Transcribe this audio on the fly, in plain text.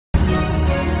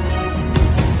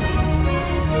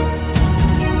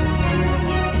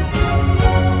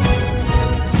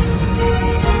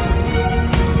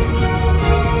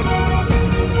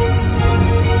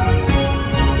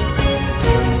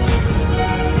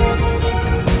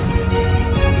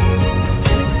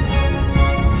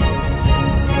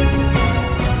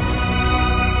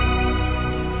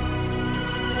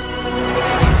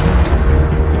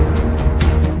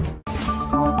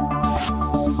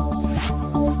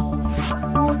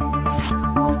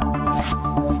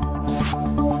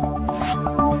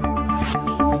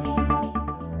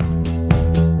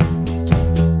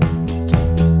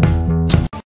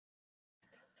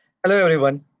Hello,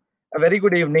 everyone. A very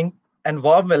good evening and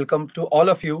warm welcome to all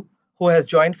of you who has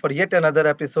joined for yet another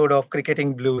episode of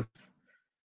Cricketing Blues.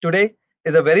 Today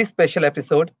is a very special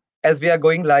episode as we are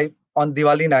going live on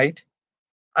Diwali night.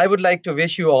 I would like to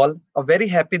wish you all a very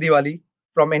happy Diwali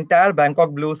from entire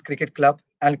Bangkok Blues Cricket Club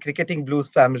and Cricketing Blues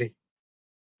family.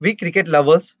 We cricket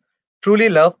lovers truly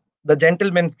love the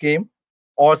gentleman's game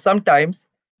or sometimes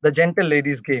the gentle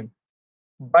ladies' game.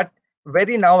 But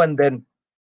very now and then,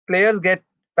 players get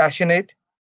passionate,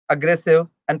 aggressive,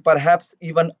 and perhaps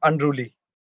even unruly.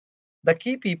 The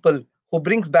key people who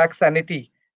brings back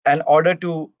sanity and order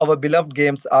to our beloved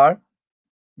games are,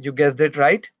 you guessed it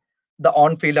right, the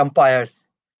on-field umpires.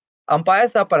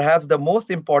 Umpires are perhaps the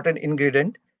most important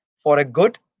ingredient for a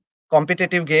good,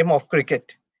 competitive game of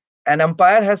cricket. An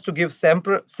umpire has to give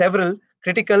several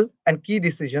critical and key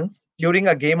decisions during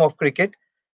a game of cricket,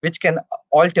 which can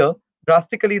alter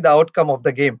drastically the outcome of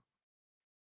the game.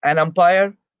 An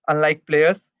umpire, unlike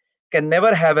players, can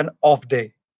never have an off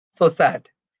day. So sad.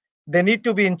 They need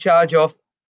to be in charge of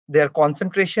their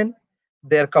concentration,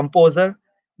 their composure,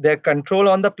 their control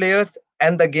on the players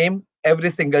and the game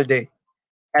every single day.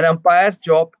 An umpire's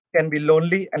job can be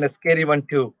lonely and a scary one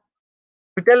too.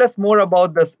 To tell us more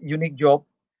about this unique job,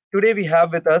 today we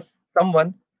have with us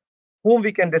someone whom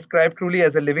we can describe truly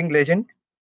as a living legend.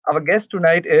 Our guest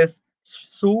tonight is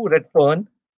Sue Redfern.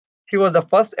 She was the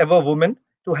first ever woman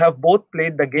to have both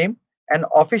played the game and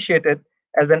officiated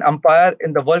as an umpire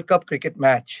in the World Cup cricket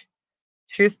match.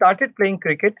 She started playing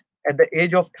cricket at the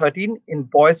age of 13 in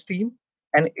boys team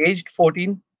and aged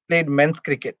 14 played men's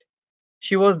cricket.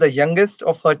 She was the youngest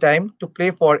of her time to play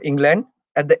for England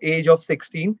at the age of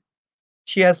 16.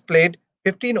 She has played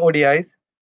 15 ODIs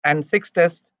and 6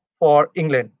 tests for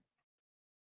England.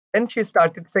 Then she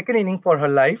started second inning for her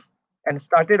life and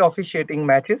started officiating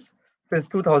matches since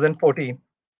 2014.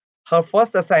 Her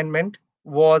first assignment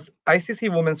was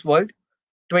ICC Women's World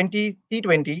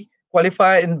T20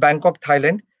 Qualifier in Bangkok,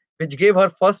 Thailand, which gave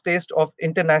her first taste of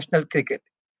international cricket.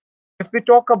 If we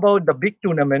talk about the big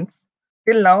tournaments,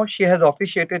 till now she has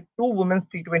officiated 2 Women's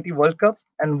T20 World Cups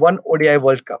and 1 ODI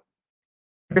World Cup.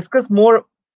 To discuss more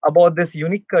about this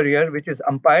unique career, which is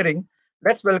umpiring,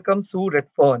 let's welcome Sue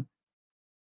Redfern.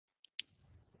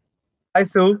 Hi,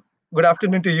 Sue. Good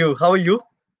afternoon to you. How are you?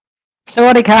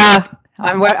 Sawadee ka.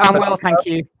 I'm well, thank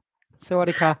you.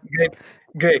 Sawadee ka. Great.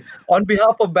 Great. On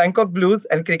behalf of Bangkok Blues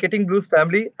and Cricketing Blues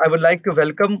family, I would like to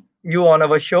welcome you on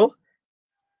our show.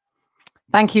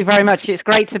 Thank you very much. It's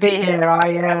great to be here.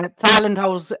 Thailand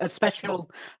holds a special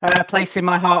place in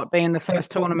my heart, being the first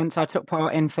tournament I took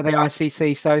part in for the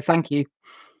ICC. So thank you.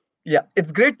 Yeah,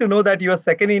 it's great to know that your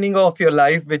second inning of your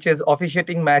life, which is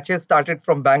officiating matches, started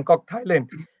from Bangkok, Thailand.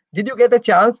 Did you get a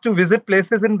chance to visit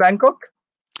places in Bangkok?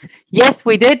 Yes,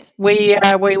 we did. We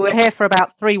were here for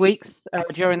about 3 weeks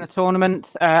during the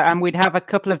tournament, and we'd have a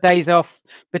couple of days off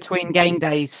between game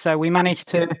days. So we managed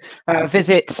to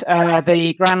visit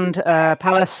the Grand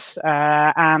Palace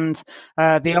and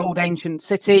the old ancient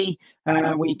city.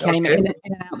 We came in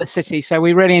and out of the city, so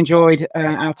we really enjoyed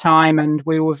our time, and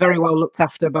we were very well looked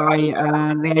after by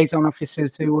liaison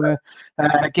officers who were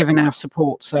giving our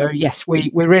support. So yes, we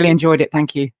really enjoyed it.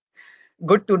 Thank you.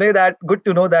 Good to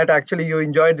know that actually you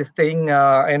enjoyed staying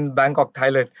in Bangkok,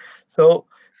 Thailand. So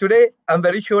today I'm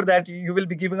very sure that you will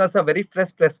be giving us a very fresh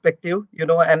perspective,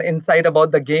 and insight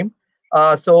about the game.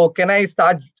 So can I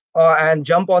start and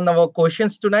jump on our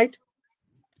questions tonight?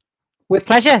 With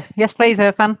pleasure. Yes, please,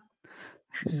 Irfan.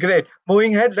 Great.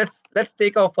 Moving ahead, let's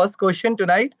take our first question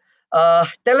tonight.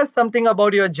 Tell us something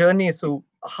about your journey, Sue.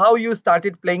 How you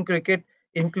started playing cricket,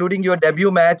 including your debut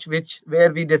match,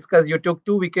 where we discussed you took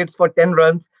 2 wickets for 10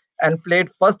 runs and played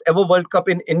first ever World Cup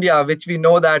in India, which we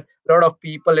know that a lot of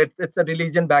people, it's a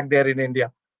religion back there in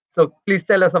India. So please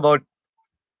tell us about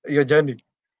your journey.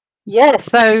 Yeah,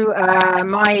 so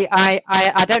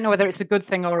I don't know whether it's a good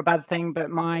thing or a bad thing, but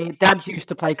my dad used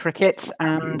to play cricket,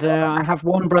 and I have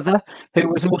one brother who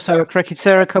was also a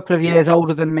cricketer, a couple of years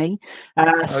older than me.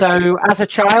 So as a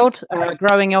child,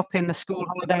 growing up in the school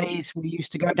holidays, we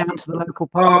used to go down to the local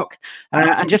park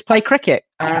and just play cricket.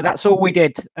 That's all we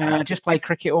did, just play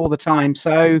cricket all the time.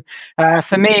 So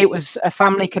for me, it was a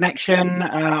family connection.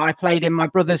 I played in my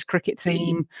brother's cricket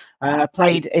team,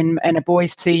 played in a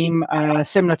boys' team,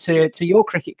 similar to your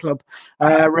cricket club,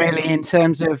 really, in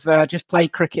terms of just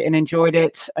played cricket and enjoyed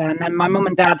it. And then my mum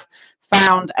and dad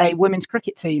found a women's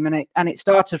cricket team, and it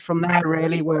started from there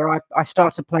really, where I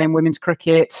started playing women's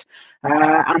cricket,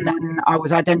 and then I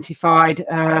was identified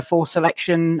for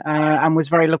selection, and was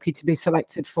very lucky to be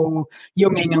selected for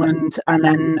Young England, and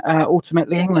then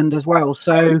ultimately England as well.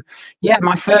 So yeah,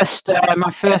 my first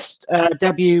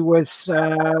debut was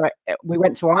we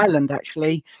went to Ireland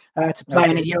actually to play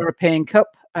in a European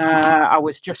Cup. I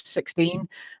was just 16,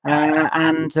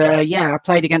 and yeah, I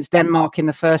played against Denmark in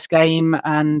the first game,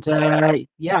 and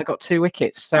yeah, I got 2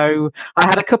 wickets. So I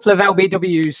had a couple of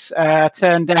LBWs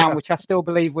turned down, which I still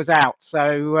believe was out.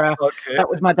 So that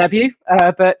was my debut.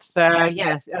 But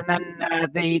yes, and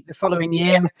then the following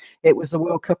year it was the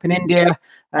World Cup in India.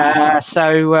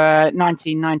 So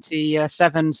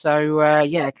 1997. So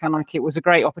yeah, kind of like it was a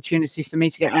great opportunity for me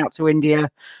to get out to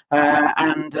India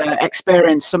and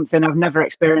experience something I've never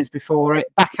experienced before.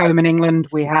 Back home in England,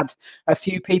 we had a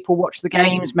few people watch the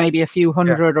games, maybe a few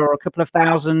hundred or a couple of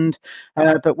thousand.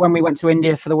 But when we went to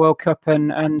India for the World Cup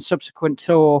and subsequent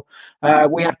tour,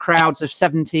 we had crowds of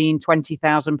 17,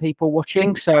 20,000 people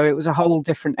watching. So it was a whole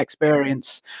different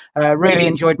experience. Really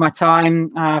enjoyed my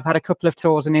time. I've had a couple of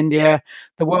tours in India.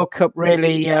 The World Cup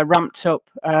really ramped up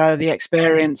the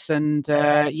experience, and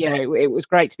yeah, it was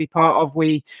great to be part of.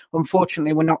 We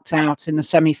unfortunately were knocked out in the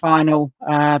semi-final,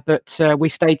 but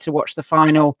we stayed to watch the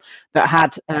final that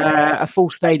had a full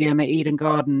stadium at Eden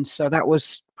Gardens. So that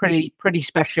was pretty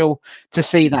special to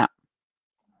see that.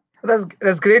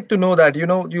 That's great to know that, you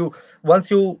know, you once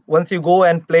you go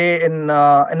and play in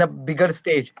a bigger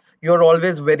stage, you're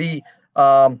always very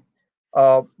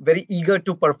eager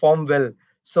to perform well.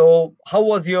 So how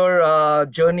was your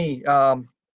journey,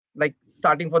 like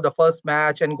starting for the first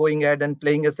match and going ahead and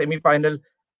playing a semi-final?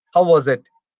 How was it?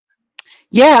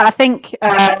 Yeah, I think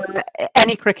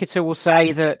any cricketer will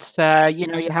say that you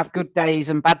know, you have good days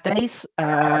and bad days.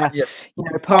 Yes. You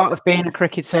know, part of being a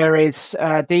cricketer is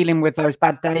dealing with those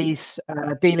bad days,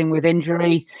 dealing with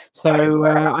injury. So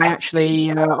I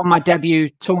actually, on my debut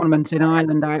tournament in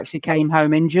Ireland, I actually came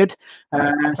home injured.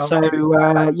 So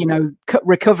you know,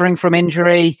 recovering from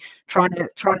injury, trying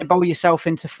to bowl yourself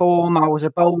into form. I was a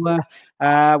bowler.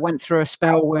 Went through a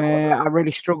spell where I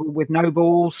really struggled with no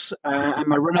balls and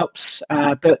my run-ups.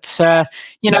 But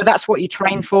you know, that's what you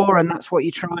train for, and that's what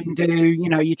you try and do. You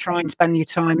know, you try and spend your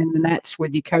time in the nets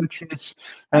with your coaches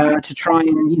to try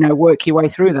and, you know, work your way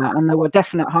through that. And there were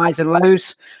definite highs and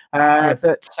lows,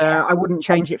 but I wouldn't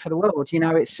change it for the world. You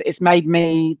know, it's made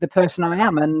me the person I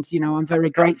am, and you know, I'm very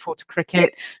grateful to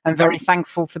cricket and very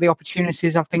thankful for the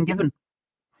opportunities I've been given.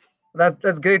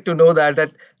 That's great to know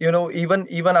that you know,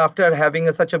 even after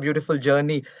having such a beautiful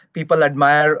journey, people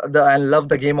admire and love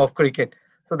the game of cricket.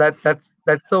 So that's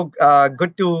so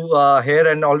good to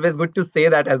hear, and always good to say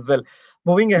that as well.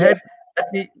 Moving Yeah. ahead,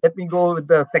 let me go with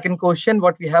the second question.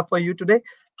 What we have for you today: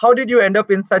 how did you end up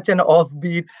in such an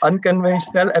offbeat,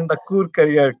 unconventional, and the cool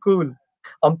career? Cool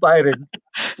umpiring.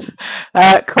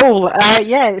 Cool.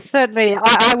 Yeah, it's certainly.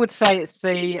 I would say it's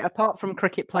the, apart from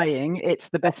cricket playing, it's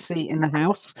the best seat in the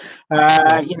house.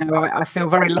 Yeah. You know, I feel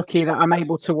very lucky that I'm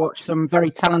able to watch some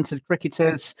very talented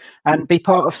cricketers and be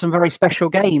part of some very special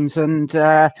games. And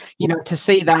you know, to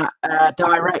see that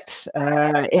direct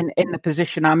in the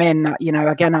position I'm in, you know,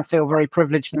 again, I feel very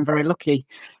privileged and very lucky.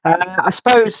 I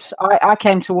suppose I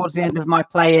came towards the end of my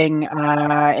playing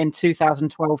in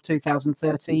 2012,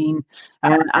 2013,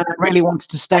 and I really wanted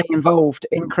to stay involved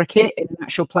in cricket in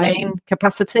actual playing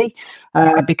capacity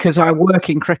because I work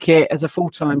in cricket as a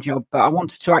full-time job, but I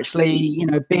wanted to actually, you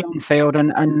know, be on field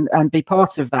and be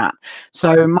part of that.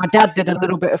 So my dad did a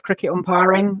little bit of cricket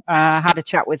umpiring, had a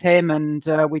chat with him, and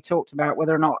we talked about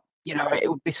whether or not, you know, it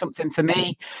would be something for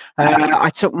me. I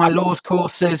took my laws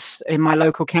courses in my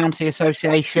local county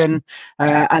association,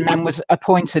 and then was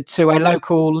appointed to a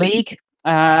local league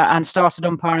and started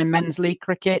umpiring men's league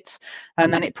cricket,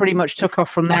 and then it pretty much took off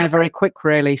from there very quick,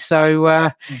 really. So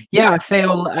yeah, I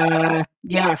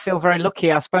feel very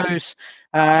lucky. I suppose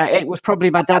it was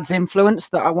probably my dad's influence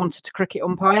that I wanted to cricket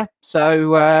umpire.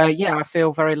 So yeah, I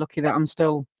feel very lucky that I'm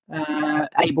still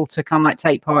able to kind of like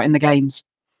take part in the games.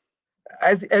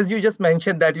 As you just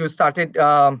mentioned that you started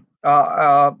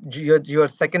your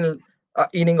second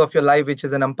inning of your life, which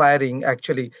is an umpiring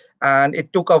actually, and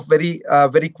it took off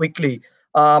very quickly.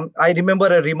 I remember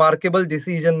a remarkable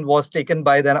decision was taken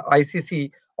by the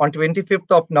ICC on 25th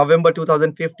of November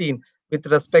 2015 with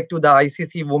respect to the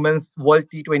ICC Women's World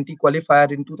T20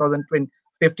 Qualifier in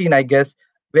 2015, I guess,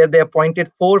 where they appointed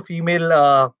 4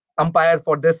 female umpires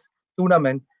for this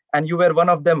tournament, and you were one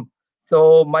of them.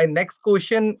 So my next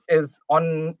question is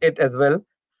on it as well.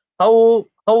 How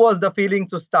was the feeling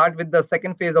to start with the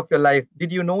second phase of your life?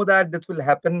 Did you know that this will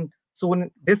happen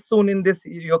soon in this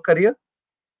your career?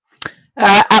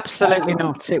 Absolutely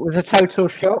not. It was a total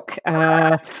shock.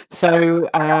 I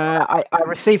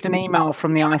received an email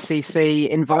from the ICC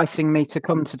inviting me to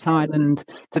come to Thailand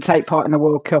to take part in the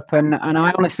World Cup, and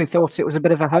I honestly thought it was a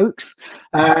bit of a hoax.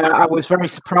 I was very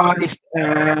surprised,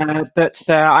 but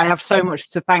I have so much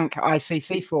to thank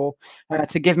ICC for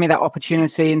to give me that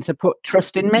opportunity and to put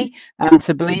trust in me and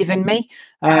to believe in me.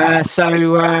 How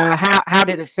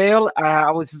did it feel?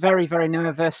 I was very, very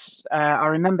nervous. I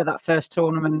remember that first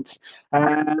tournament.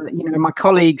 My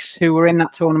colleagues who were in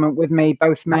that tournament with me,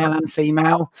 both male and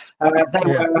female, they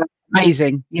were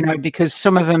amazing, because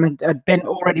some of them had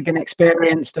already been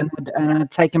experienced and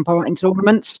had taken part in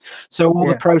tournaments. So all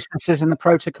the processes and the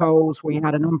protocols, we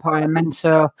had an umpire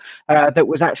mentor that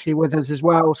was actually with us as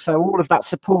well. So all of that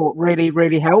support really,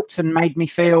 really helped and made me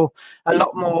feel a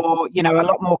lot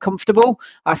more comfortable.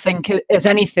 I think as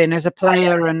anything, as a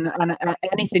player and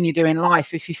anything you do in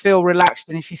life, if you feel relaxed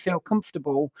and if you feel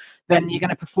comfortable, then you're going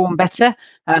to perform better.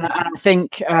 And I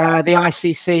think the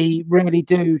ICC really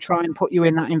do try and put you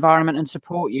in that environment and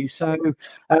support you. So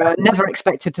never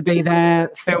expected to be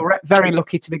there. Feel very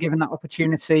lucky to be given that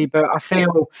opportunity. But I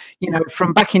feel,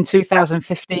 from back in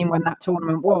 2015 when that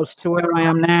tournament was to where I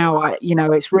am now,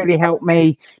 it's really helped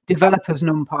me develop as an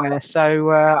umpire. So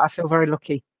I feel very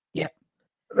lucky. Yeah.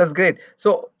 That's great.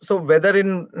 So whether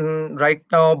in right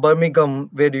now Birmingham,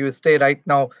 where do you stay right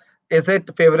now, is it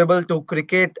favorable to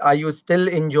cricket? Are you still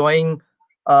enjoying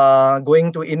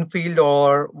going to infield,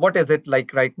 or what is it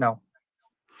like right now?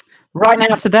 Right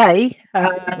now, today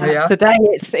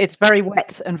it's very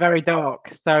wet and very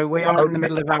dark. So we are in the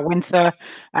middle of our winter,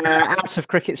 out of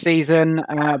cricket season.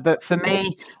 But for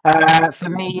me,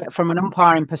 from an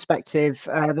umpiring perspective,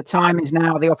 the time is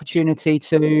now the opportunity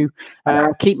to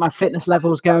keep my fitness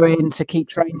levels going, to keep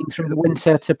training through the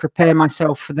winter, to prepare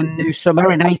myself for the new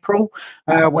summer in April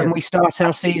when we start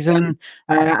our season.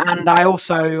 And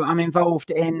I'm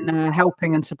involved in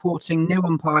helping and supporting new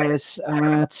umpires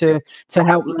to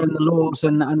help learn the laws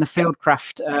and the field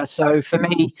craft. So for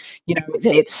me,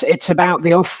 it's about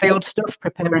the off-field stuff,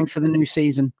 preparing for the new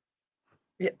season.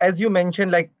 As you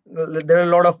mentioned, like there are a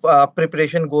lot of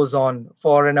preparation goes on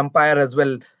for an umpire as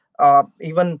well.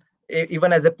 Even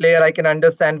as a player, I can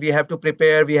understand we have to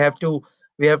prepare, we have to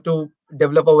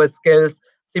develop our skills.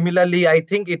 Similarly, I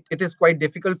think it is quite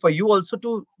difficult for you also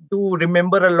to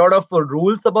remember a lot of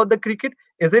rules about the cricket.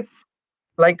 Is it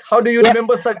like, how do you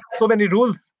remember so many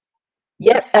rules?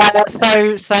 Yep.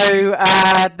 The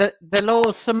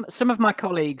laws. Some of my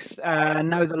colleagues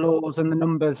know the laws and the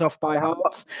numbers off by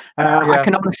heart. I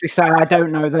can honestly say I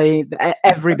don't know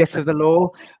every bit of the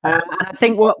law. And I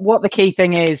think what the key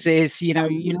thing is you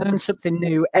learn something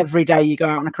new every day you go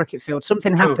out on a cricket field.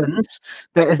 Something happens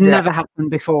that has never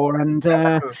happened before, and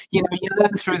you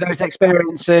learn through those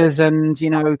experiences, and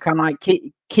kind of like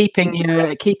keeping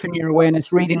your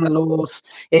awareness, reading the laws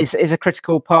is a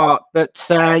critical part. But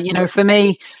for me,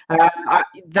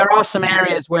 there are some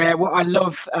areas where what I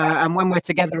love, and when we're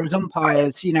together as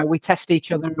umpires, we test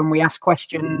each other and we ask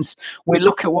questions. We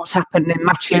look at what's happened in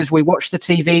matches. We watch the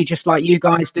TV just like you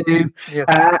guys do.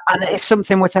 And if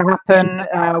something were to happen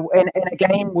in a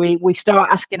game, we start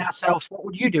asking ourselves, what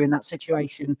would you do in that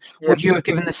situation? Would you have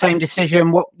given the same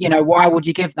decision? Why would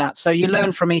you give that? So you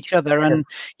learn from each other, and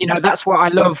that's what I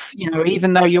love.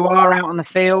 Even though you are out on the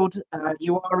field,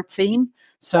 you are a team.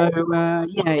 So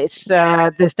it's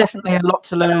there's definitely a lot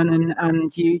to learn,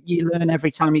 and you learn every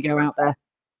time you go out there.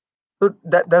 So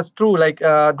that's true. Like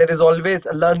there is always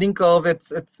a learning curve.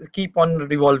 It's keep on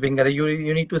revolving.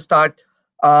 You need to start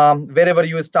wherever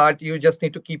you start. You just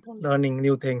need to keep on learning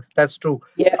new things. That's true.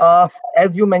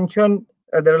 As you mentioned,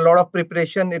 there are a lot of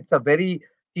preparation. It's a very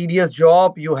tedious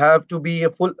job. You have to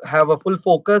have a full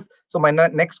focus. So my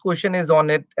next question is on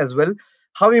it as well.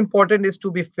 How important is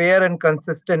to be fair and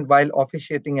consistent while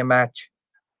officiating a match?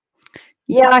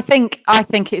 Yeah, I think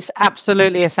it's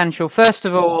absolutely essential. First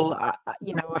of all,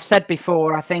 I've said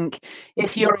before, I think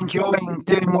if you're enjoying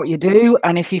doing what you do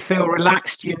and if you feel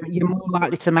relaxed, you're more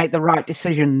likely to make the right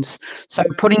decisions. So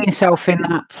putting yourself in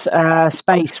that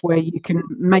space where you can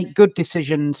make good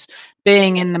decisions,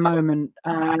 being in the moment,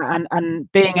 and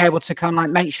being able to kind of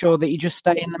like make sure that you just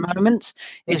stay in the moment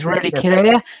is really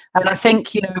clear. And I think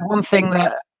one thing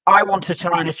that I want to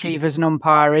try and achieve as an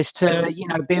umpire is to,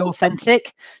 be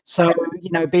authentic. So,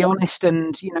 be honest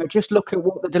and, just look at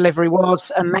what the delivery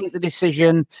was and make the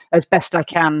decision as best I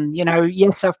can.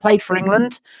 Yes, I've played for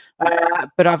England,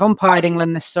 but I've umpired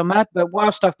England this summer. But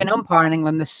whilst I've been umpiring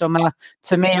England this summer,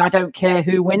 to me, I don't care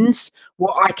who wins.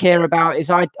 What I care about is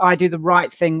I do the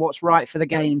right thing, what's right for the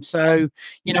game. So,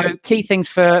 key things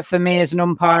for me as an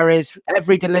umpire is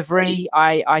every delivery,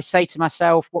 I say to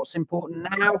myself, what's important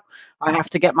now? I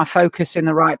have to get my focus in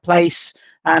the right place,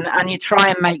 and you try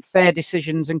and make fair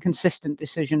decisions and consistent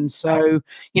decisions. So,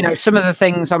 some of the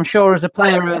things I'm sure as a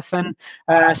player, Redfern,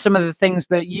 some of the things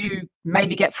that you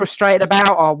maybe get frustrated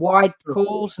about are wide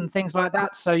calls and things like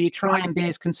that. So you try and be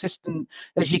as consistent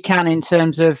as you can in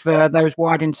terms of those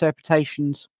wide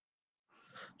interpretations.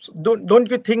 So don't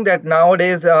you think that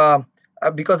nowadays,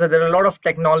 because there are a lot of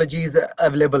technologies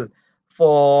available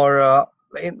for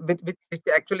which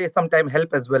actually sometimes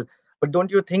help as well, but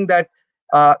don't you think that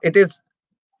it is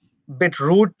a bit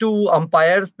rude to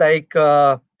umpires? Like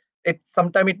it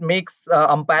sometimes it makes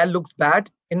umpire looks bad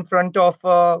in front of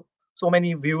so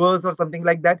many viewers or something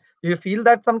like that. Do you feel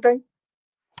that sometimes?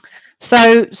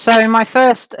 So my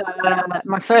first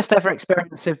ever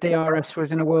experience of DRS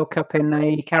was in a World Cup in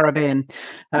the Caribbean.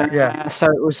 Yeah, So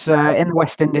it was in the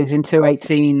West Indies in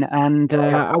 2018, and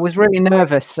yeah. I was really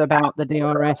nervous about the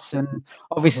DRS and Mhm.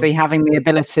 obviously having the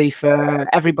ability for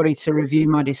everybody to review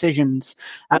my decisions.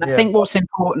 And I Yeah. think what's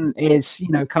important is,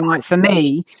 kind of like for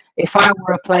me, if I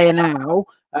were a player now.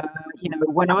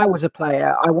 When I was a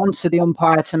player, I wanted the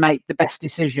umpire to make the best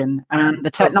decision, and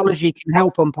the True. technology can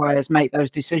help umpires make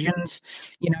those decisions.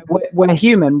 We're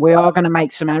human; we are going to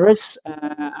make some errors,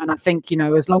 and I think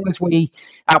as long as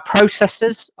our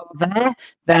processes are there,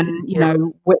 then Yeah.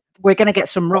 we're going to get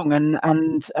some wrong,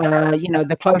 and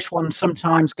the close ones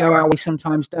sometimes go our way,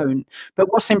 sometimes don't. But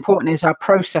what's important is our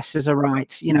processes are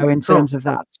right, in True. terms of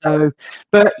that. So,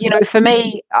 but for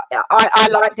me, I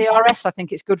like DRS. I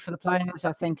think it's good for the players.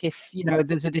 I think if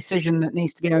there's a decision that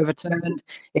needs to be overturned,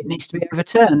 it needs to be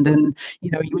overturned, and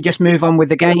you just move on with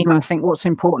the game. I think what's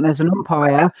important as an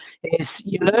umpire is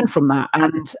you learn from that,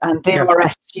 and Yeah.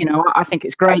 DRS. I think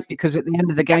it's great because at the end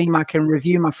of the game, I can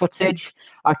review my footage.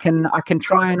 I can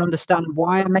try and understand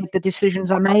why I made the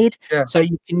decisions I made. Yeah. So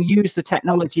you can use the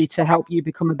technology to help you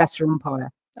become a better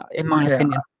umpire, in my Yeah.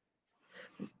 opinion.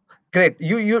 Great.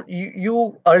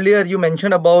 You earlier you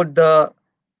mentioned about the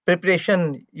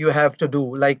preparation you have to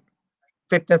do, like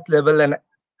fitness level and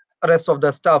rest of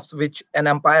the stuffs which an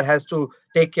umpire has to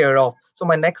take care of. So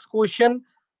my next question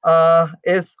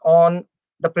is on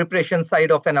the preparation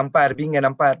side of an umpire, being an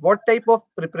umpire. What type of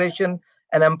preparation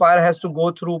an umpire has to go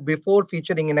through before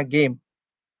featuring in a game?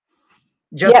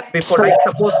 Just Yep. before, like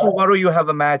suppose tomorrow you have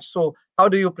a match. So how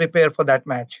do you prepare for that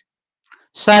match?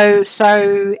 So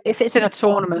if it's in a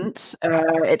tournament,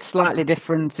 it's slightly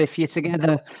different if you're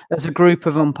together as a group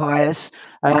of umpires.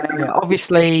 Yeah.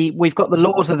 Obviously, we've got the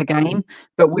laws of the game,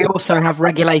 but we also have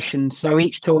regulations. So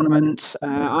each tournament,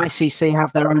 ICC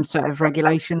have their own set of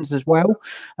regulations as well.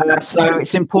 So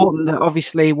it's important that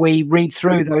obviously we read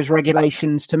through those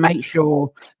regulations to make sure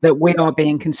that we are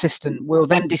being consistent. We'll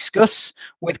then discuss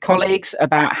with colleagues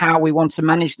about how we want to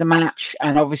manage the match,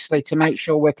 and obviously to make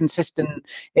sure we're consistent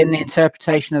in the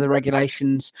interpretation of the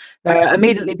regulations.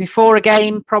 Immediately before a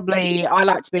game, probably I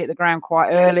like to be at the ground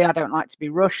quite early. I don't like to be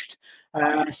rushed.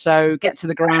 So get to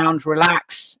the ground,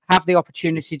 relax, have the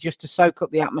opportunity just to soak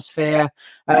up the atmosphere,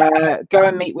 go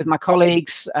and meet with my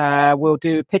colleagues. We'll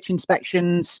do pitch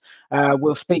inspections.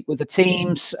 We'll speak with the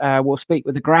teams. We'll speak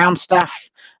with the ground staff,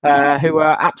 who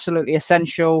are absolutely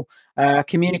essential.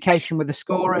 Communication with the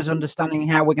scorers, understanding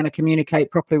how we're going to communicate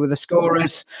properly with the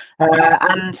scorers,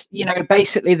 and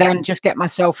basically then just get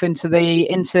myself into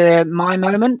my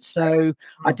moment. So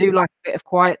I do like a bit of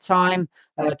quiet time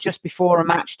just before a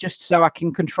match, just so I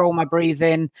can control my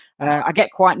breathing. I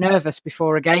get quite nervous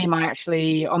before a game. I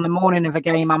actually, on the morning of a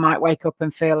game, I might wake up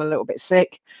and feel a little bit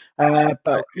sick. But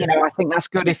I think that's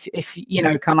good if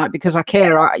kind of like, because I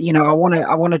care. I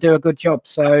want to do a good job.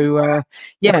 So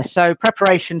so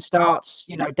preparation starts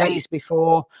days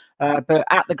before. But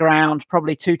at the ground,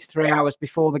 probably 2 to 3 hours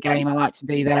before the game, I like to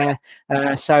be there.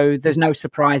 So there's no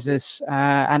surprises,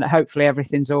 and hopefully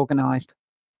everything's organised.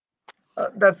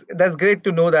 That's great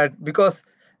to know that, because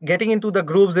getting into the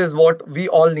grooves is what we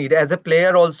all need. As a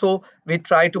player, also we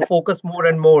try to focus more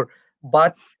and more.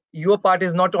 But your part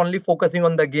is not only focusing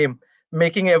on the game,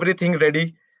 making everything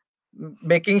ready,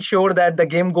 making sure that the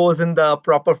game goes in the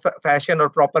proper fashion or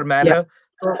proper Yeah. manner.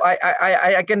 So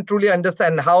I can truly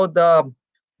understand how the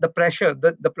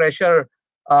pressure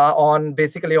on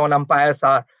basically on umpires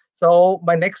are. So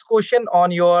my next question on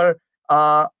your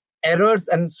errors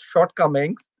and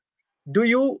shortcomings. Do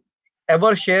you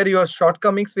ever share your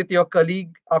shortcomings with your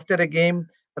colleague after a game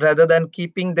rather than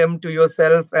keeping them to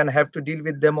yourself and have to deal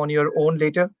with them on your own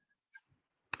later?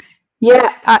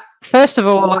 Yeah, first of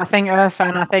all, I think,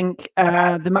 Irfan, I think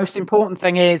the most important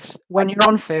thing is when you're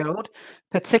on field,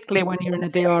 particularly when you're in a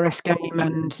DRS game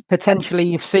and potentially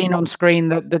you've seen on screen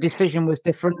that the decision was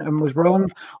different and was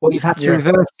wrong, or you've had to Yeah,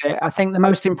 reverse it. I think the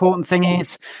most important thing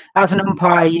is, as an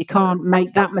umpire, you can't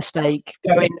make that mistake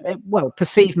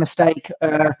perceived mistake,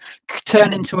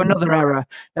 turn into another error.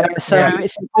 So yeah,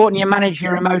 it's important you manage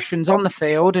your emotions on the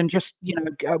field and just,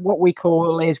 what we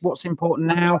call is what's important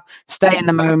now, stay in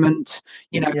the moment,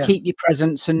 yeah, keep your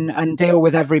presence and deal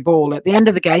with every ball. At the end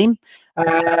of the game,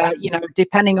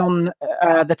 depending on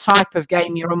the type of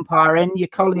game you're umpiring, your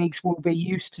colleagues will be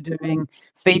used to doing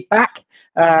feedback.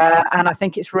 And I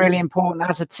think it's really important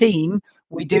as a team,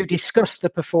 we do discuss the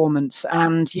performance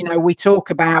and, we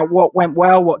talk about what went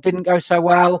well, what didn't go so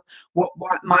well,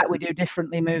 what might we do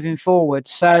differently moving forward.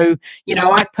 So,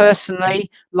 I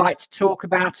personally like to talk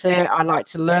about it. I like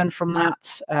to learn from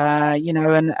that,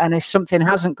 and if something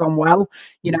hasn't gone well,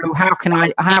 how can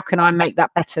I make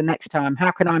that better next time?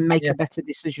 How can I make yeah, a better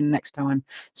decision next time?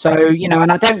 So,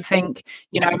 and I don't think,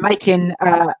 making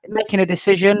a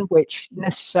decision which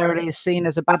necessarily is seen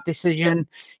as a bad decision,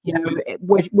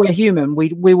 we're human.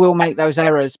 We will make those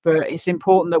errors, but it's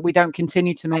important that we don't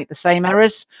continue to make the same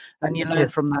errors and you learn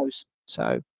yes. from those.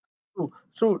 So True,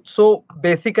 true. So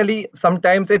basically,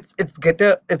 sometimes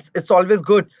it's always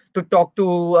good to talk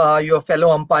to your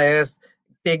fellow umpires,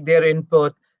 take their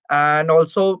input, and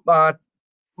also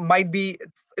might be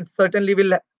it certainly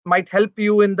will might help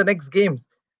you in the next games.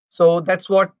 So that's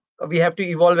what we have to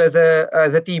evolve as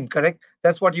a team. Correct?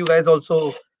 That's what you guys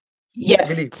also yeah,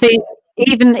 believe. see,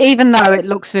 even though it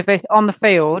looks as if on the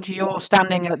field you're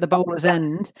standing at the bowler's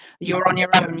end, you're on your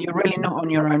own. You're really not on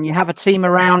your own. You have a team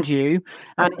around you,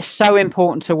 and it's so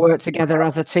important to work together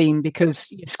as a team because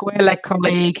your square leg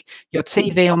colleague, your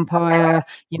TV umpire,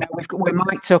 we're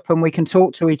mic'd up and we can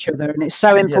talk to each other, and it's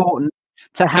so Yes, important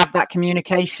to have that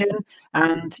communication.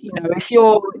 And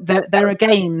if there are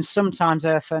games sometimes,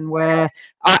 Irfan, where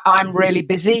I'm really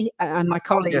busy and my yes,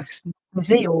 colleagues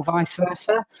busy, or vice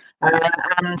versa.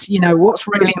 And what's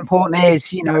really important is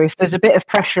if there's a bit of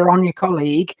pressure on your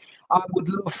colleague, I would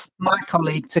love my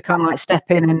colleague to kind of like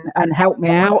step in and help me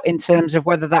out in terms of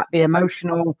whether that be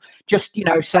emotional, just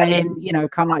saying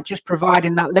kind of like just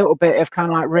providing that little bit of kind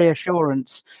of like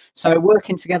reassurance. So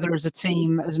working together as a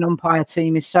team, as an umpire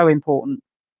team, is so important.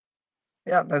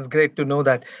 yeah. That's great to know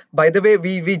that. By the way,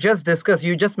 we just discussed.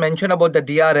 You just mentioned about the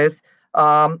DRS.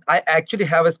 I actually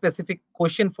have a specific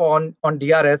question for on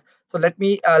DRS. So let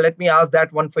me ask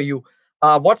that one for you.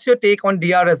 What's your take on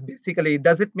DRS? Basically,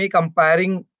 does it make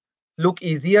umpiring look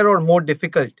easier or more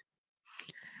difficult?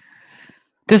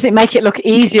 Does it make it look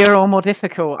easier or more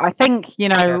difficult?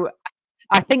 Yeah,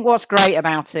 I think what's great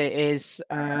about it is,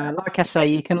 like I say,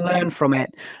 you can learn from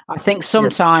it. I think yes,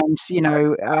 sometimes,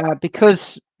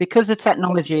 because of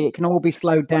technology, it can all be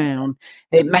slowed down.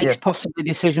 It makes yes, possibly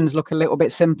decisions look a little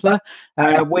bit simpler.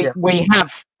 yeah, We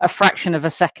have a fraction of a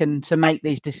second to make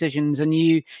these decisions, and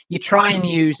you try and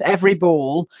use every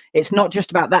ball. It's not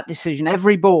just about that decision.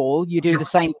 Every ball, you do yes, the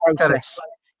same correct. process.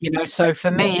 So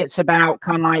for me, it's about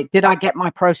kind of like, did I get my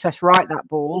process right that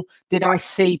ball? Did I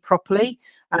see properly?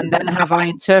 And then have I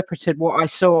interpreted what I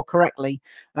saw correctly?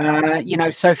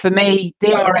 So for me,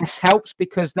 DRS helps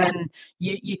because then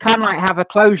you kind of like have a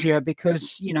closure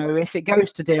because, if it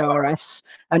goes to DRS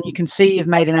and you can see you've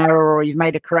made an error or you've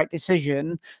made a correct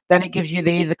decision, then it gives you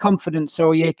the confidence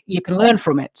or you can learn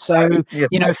from it. So,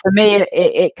 Yes, for me,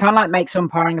 it kind of like makes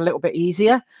umpiring a little bit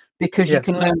easier because you yes.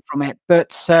 can learn from it.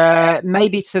 But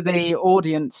maybe to the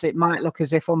audience, it might look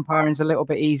as if umpiring is a little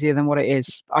bit easier than what it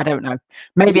is. I don't know.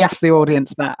 Maybe ask the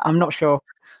audience that. I'm not sure.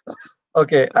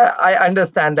 Okay, I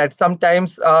understand that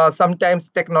sometimes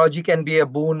technology can be a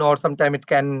boon or sometimes it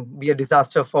can be a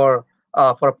disaster for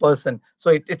a person. So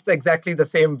it's exactly the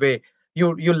same way.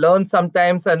 You learn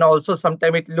sometimes, and also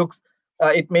sometimes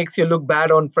it makes you look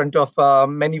bad on front of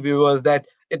many viewers that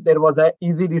there was a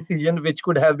easy decision which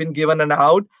could have been given an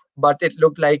out, but it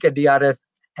looked like a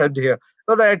DRS helped here.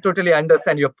 So I totally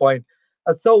understand your point.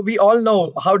 So we all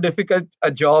know how difficult a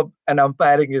job an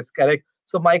umpiring is, correct?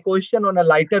 So my question on a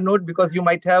lighter note, because you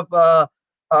might have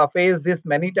faced this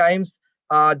many times,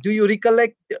 do you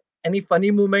recollect any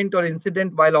funny moment or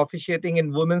incident while officiating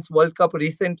in Women's World Cup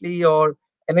recently, or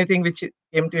anything which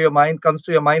comes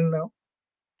to your mind now?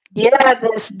 Yeah,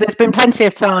 there's been plenty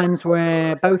of times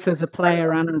where both as a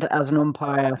player and as an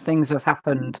umpire things have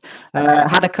happened.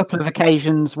 Had a couple of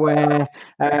occasions where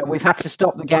we've had to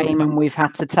stop the game and we've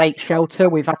had to take shelter.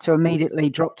 We've had to immediately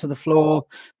drop to the floor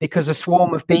because a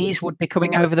swarm of bees would be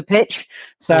coming over the pitch.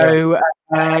 Yeah. So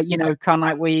you know, kind of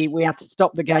like we had to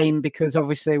stop the game because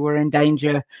obviously we're in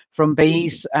danger from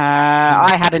bees.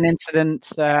 I had an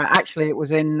incident. Actually, it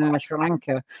was in Sri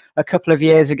Lanka a couple of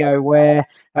years ago where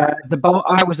I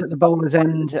was at the bowler's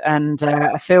end and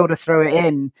a fielder threw it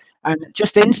in, and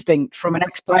just instinct from an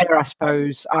ex-player, I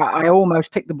suppose, I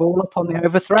almost picked the ball up on the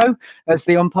overthrow as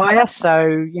the umpire. So,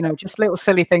 you know, just little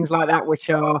silly things like that, which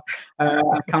are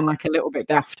kind of like a little bit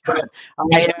daft. But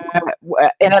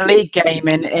in a league game,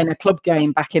 in a club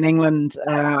game back in England,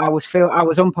 I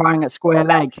was umpiring at square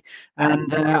leg,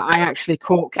 and I actually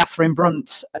caught Catherine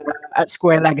Brunt at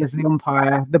square leg as the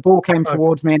umpire. The ball came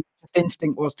towards me, and just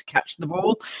instinct was to catch the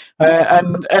ball,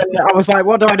 and I was like,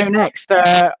 what do I do next?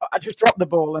 I just dropped the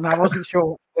ball and I wasn't sure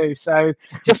what to do. So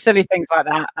just silly things like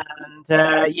that. And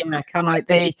yeah, kind of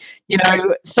like you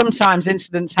know, sometimes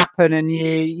incidents happen and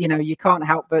you know, you can't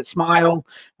help but smile.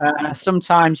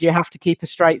 Sometimes you have to keep a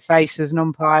straight face as an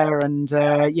umpire, and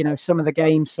you know, some of the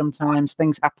games, sometimes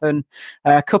things happen.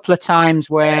 A couple of times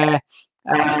where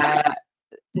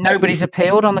nobody's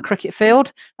appealed on the cricket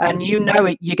field, and you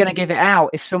know you're going to give it out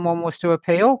if someone was to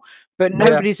appeal, but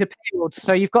nobody's appealed.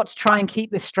 So you've got to try and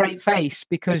keep this straight face,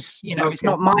 because you know it's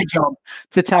not my job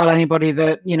to tell anybody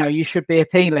that you know you should be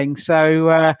appealing.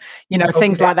 So you know,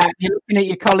 things like that. You're looking at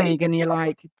your colleague and you're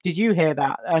like, "Did you hear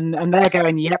that?" And they're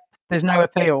going, "Yep, there's no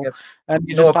appeal," and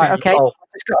you're just like, "Okay,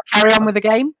 just got to carry on with the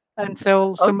game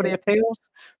until somebody appeals."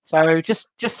 So just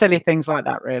silly things like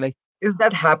that, really. Is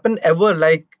that happen ever?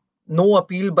 Like no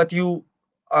appeal, but you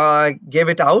gave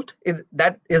it out? Is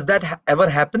that ever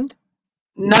happened?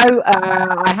 No,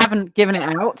 I haven't given it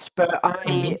out, but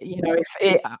you know,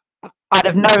 I'd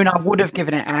have known I would have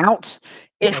given it out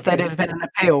if there'd have been an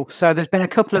appeal. So there's been a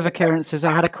couple of occurrences.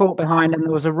 I had a caught behind and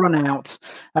there was a run out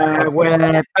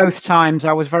where both times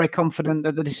I was very confident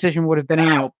that the decision would have been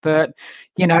out, but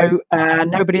you know,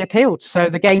 nobody appealed. So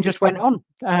the game just went on.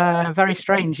 Very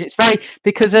strange. It's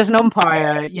because as an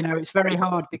umpire, you know, it's very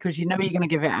hard because you know you're going to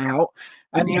give it out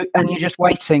and you're just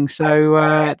waiting. So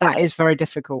that is very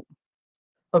difficult.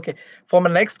 Okay, for my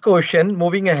next question,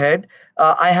 moving ahead,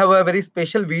 I have a very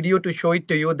special video to show it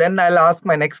to you. Then I'll ask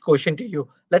my next question to you.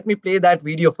 Let me play that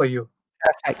video for you.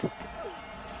 Perfect.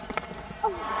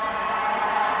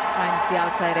 Finds the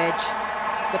outside edge.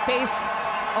 The pace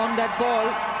on that ball.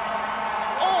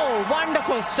 Oh,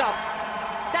 wonderful stop.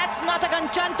 That's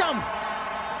Nathakan Chantam.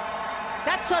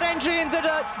 That's her entry into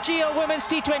the Jio Women's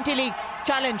T20 League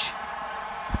Challenge.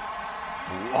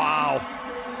 Wow.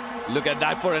 Look at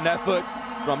that for an effort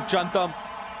from Chantam.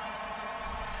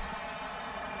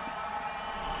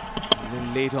 A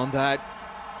little late on that,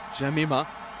 Jemima.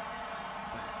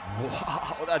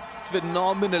 Wow, that's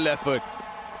phenomenal effort.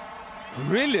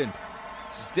 Brilliant.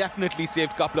 She's definitely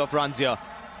saved a couple of runs here.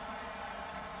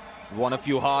 Won a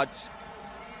few hearts.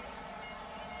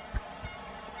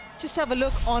 Just have a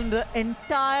look on the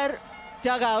entire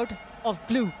dugout of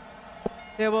blue.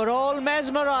 They were all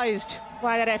mesmerized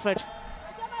by that effort.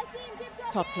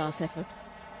 Top class effort.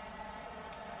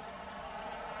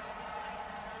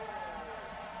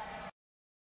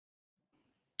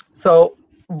 So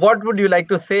what would you like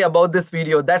to say about this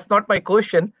video? That's not my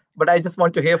question, but I just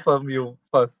want to hear from you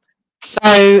first.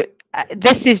 So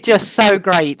this is just so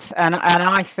great, and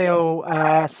I feel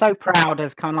so proud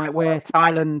of kind of like where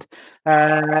Thailand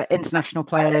international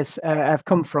players have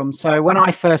come from. So when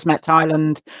I first met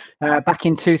Thailand back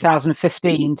in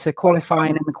 2015 to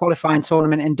qualifying in the qualifying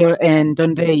tournament in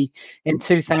Dundee in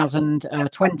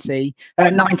 2019,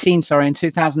 in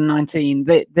 2019,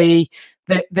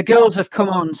 the girls have come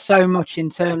on so much in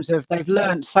terms of they've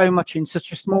learned so much in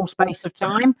such a small space of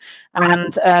time,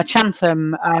 and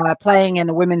Chantam playing in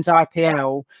the women's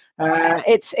IPL,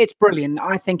 it's brilliant.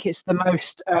 I think it's the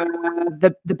most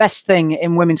the best thing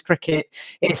in women's cricket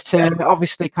is to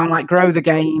obviously kind of like grow the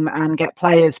game and get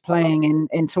players playing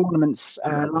in tournaments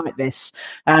like this,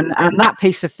 and that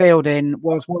piece of fielding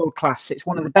was world class. It's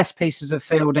one of the best pieces of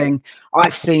fielding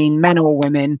I've seen, men or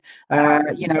women.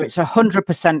 You know, it's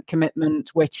 100% commitment,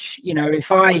 which, you know,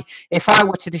 if I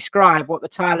were to describe what the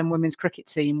Thailand women's cricket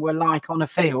team were like on a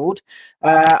field,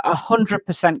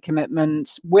 100%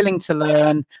 commitment, willing to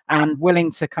learn and willing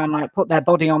to kind of like put their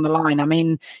body on the line. I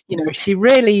mean, you know, she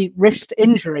really risked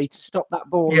injury to stop that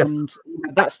ball, and you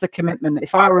know, that's the commitment.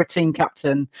 If I were a team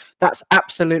captain, that's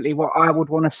absolutely what I would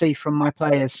want to see from my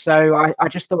players. So I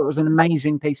just thought it was an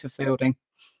amazing piece of fielding.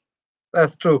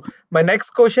 That's true. My next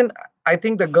question, I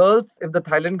think the girls, if the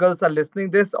Thailand girls are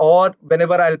listening this, or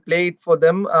whenever I'll play it for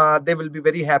them, they will be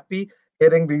very happy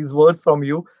hearing these words from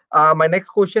you. My next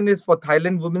question is for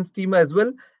Thailand women's team as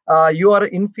well. You were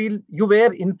in field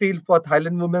for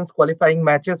Thailand women's qualifying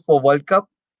matches for World Cup.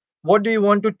 What do you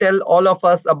want to tell all of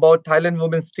us about Thailand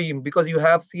women's team? Because you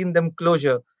have seen them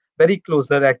very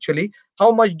closer actually.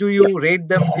 How much do you rate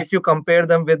them if you compare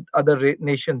them with other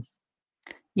nations?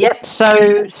 Yep. So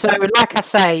like I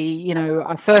say,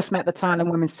 I first met the Thailand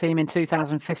women's team in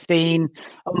 2015,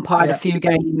 umpired a Yeah, few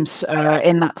games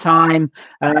in that time,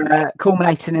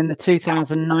 culminating in the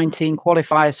 2019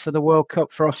 qualifiers for the World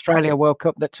Cup for Australia World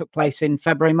Cup that took place in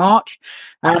February, March.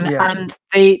 yeah, And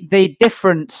the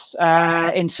difference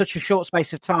in such a short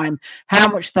space of time, how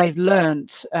much they've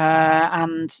learnt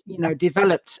and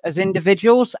developed as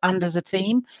individuals and as a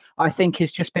team, I think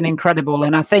has just been incredible.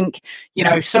 And I think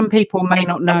some people may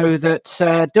not know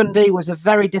that Dundee was a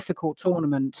very difficult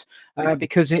tournament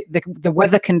because the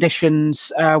weather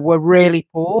conditions were really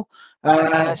poor.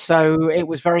 So it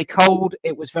was very cold,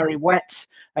 it was very wet,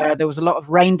 there was a lot of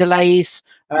rain delays,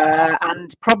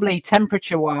 and probably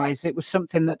temperature wise, it was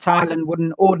something that Thailand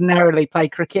wouldn't ordinarily play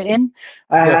cricket in.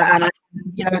 yes, And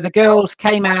the girls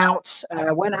came out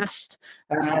when asked.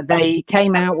 They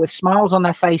came out with smiles on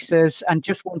their faces and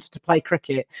just wanted to play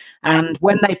cricket. And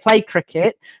when they played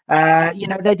cricket,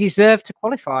 they deserved to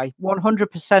qualify.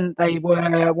 100%, they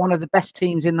were one of the best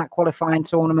teams in that qualifying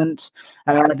tournament.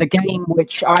 The game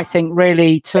which I think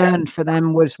really turned for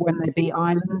them was when they beat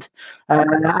Ireland,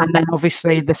 and then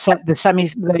obviously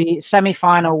the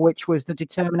semi-final, which was the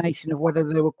determination of whether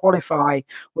they would qualify,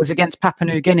 was against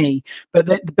Papua New Guinea. But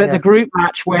the yeah, group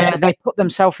match where they put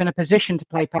themselves in a position to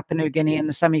play Papua New Guinea in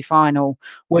the semi-final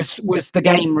was the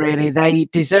game. Really, they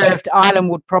deserved. Ireland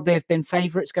would probably have been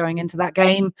favourites going into that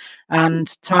game, and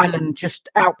Thailand just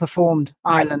outperformed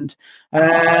Ireland.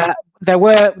 There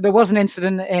was an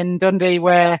incident in Dundee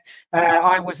where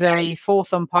I was a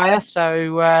fourth umpire,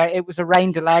 so it was a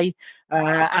rain delay,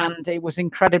 and it was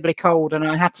incredibly cold, and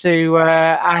I had to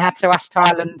ask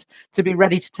Thailand to be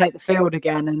ready to take the field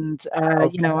again, and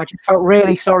okay, I just felt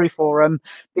really sorry for them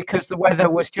because the weather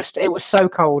was it was so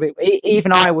cold.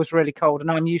 Even I was really cold,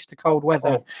 and I'm used to cold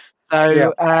weather. oh, yeah,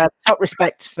 So top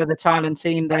respect for the Thailand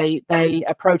team. They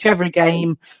approach every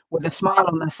game with a smile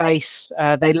on their face.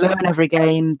 They learn every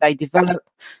game. They develop,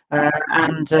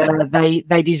 and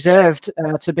they deserved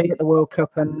to be at the World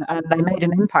Cup, and they made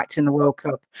an impact in the World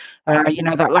Cup.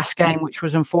 That last game, which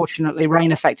was unfortunately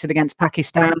rain affected against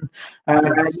Pakistan.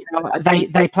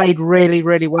 They played really,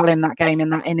 really well in that game, in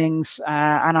that innings,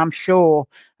 and I'm sure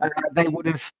they would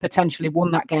have potentially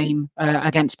won that game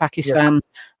against yes, Pakistan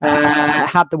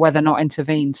had the weather not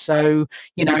intervened. So,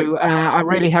 I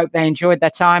really hope they enjoyed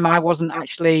their time. I wasn't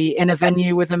actually in a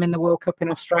venue with them in the World Cup in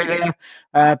Australia,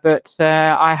 but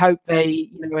I hope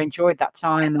they, enjoyed that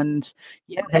time. And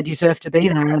yeah, they deserve to be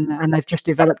there, and they've just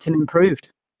developed and improved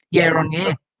year on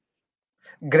year.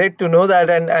 great to know that.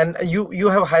 And you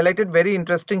have highlighted very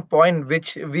interesting point,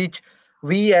 which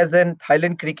we as in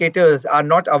Thailand cricketers are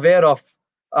not aware of,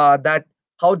 that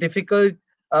how difficult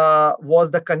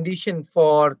was the condition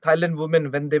for Thailand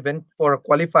women when they went for a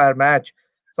qualifier match.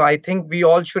 So I think we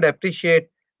all should appreciate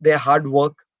their hard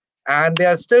work, and they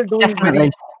are still doing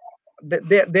Definitely.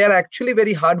 they are actually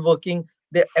very hardworking.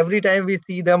 They every time we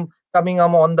see them coming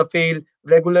on the field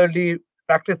regularly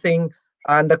practicing,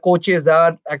 and the coaches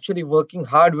are actually working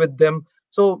hard with them.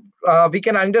 So we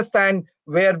can understand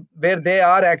where they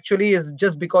are actually is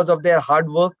just because of their hard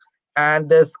work and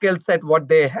the skill set what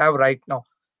they have right now.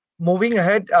 Moving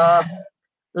ahead,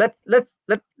 let's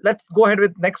go ahead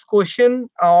with next question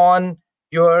on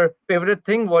your favorite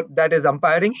thing, what that is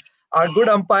umpiring. Are good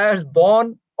umpires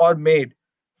born or made?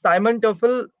 Simon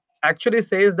Toffel actually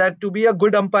says that to be a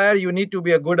good umpire, you need to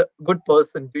be a good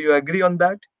person. Do you agree on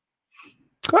that?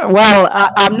 Well,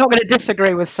 I'm not going to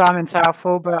disagree with Simon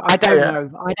Towfall, but I don't Yeah,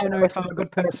 know. I don't know if I'm a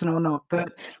good person or not.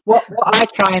 But what I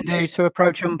try and do to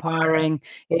approach umpiring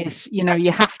is,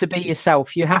 you have to be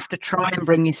yourself. You have to try and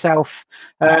bring yourself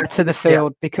to the yeah,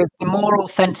 field, because the more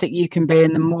authentic you can be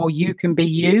and the more you can be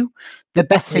you, the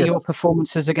better yes, your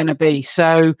performances are going to be.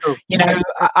 So, true,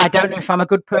 I don't know if I'm a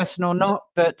good person or not,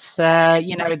 but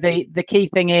the key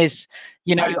thing is,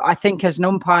 I think as an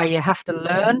umpire you have to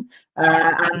learn,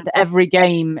 and every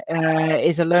game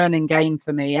is a learning game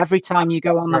for me. Every time you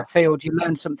go on yeah, that field, you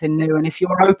learn something new, and if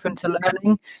you're open to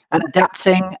learning and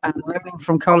adapting and learning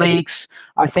from colleagues,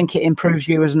 I think it improves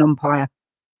you as an umpire.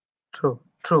 true,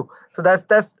 true. So that's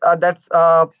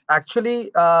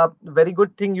actually a very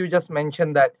good thing you just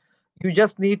mentioned, that you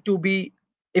just need to be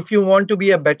if you want to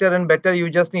be a better and better, you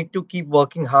just need to keep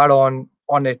working hard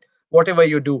on it, whatever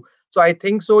you do. So I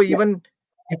think so. Even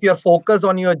if you're focused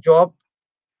on your job,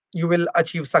 you will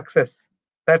achieve success.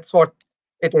 That's what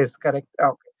it is. Correct.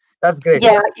 Okay, that's great.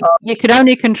 Yeah, you can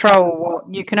only control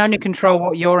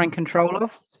what you're in control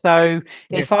of. So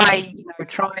Yes. if I,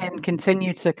 try and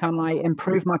continue to kind of like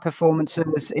improve my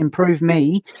performances, improve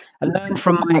me, and learn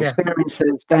from my Yeah.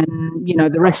 experiences, then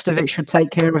the rest of it should take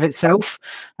care of itself.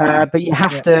 But you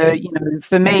have Yeah. to,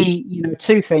 for me,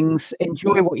 two things: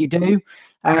 enjoy what you do,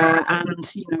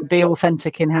 and be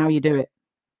authentic in how you do it.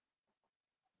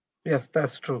 Yes,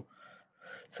 that's true.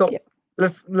 So Yeah.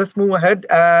 let's move ahead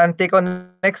and take our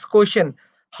next question.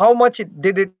 How much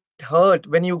did it hurt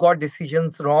when you got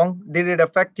decisions wrong? Did it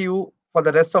affect you for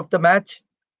the rest of the match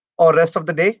or rest of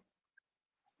the day?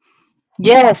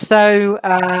 Yeah, so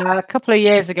a couple of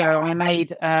years ago, I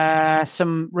made I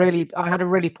had a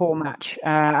really poor match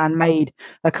and made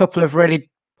a couple of really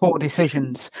poor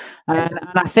decisions. And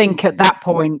I think at that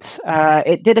point,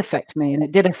 it did affect me, and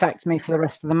it did affect me for the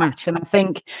rest of the match. And I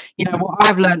think, what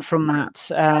I've learned from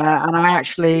that, and I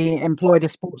actually employed a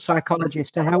sports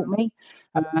psychologist to help me.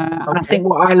 And I think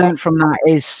what I learned from that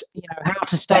is, how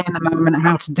to stay in the moment,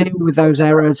 how to deal with those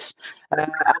errors,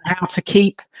 and how to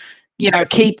keep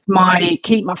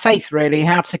my faith, really,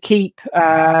 how to keep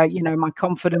my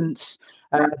confidence,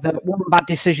 that one bad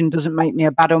decision doesn't make me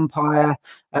a bad umpire,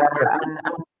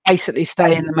 and basically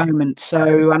stay in the moment.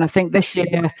 So, and I think this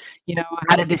year, I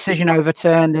had a decision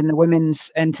overturned in the women's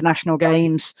international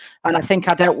games, and I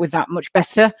think I dealt with that much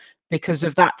better because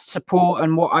of that support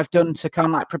and what I've done to kind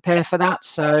of like prepare for that.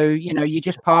 So, you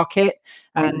just park it,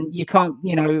 and you can't,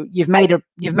 you've made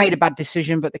a bad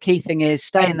decision, but the key thing is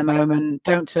stay in the moment,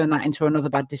 don't turn that into another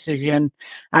bad decision,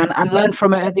 and learn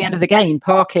from it at the end of the game.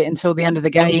 Park it until the end of the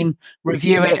game,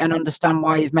 review it, and understand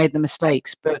why you've made the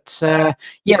mistakes. But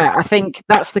yeah, I think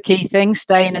that's the key thing: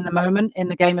 staying in the moment in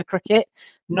the game of cricket,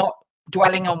 not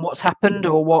dwelling on what's happened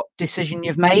or what decision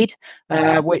you've made,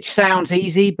 which sounds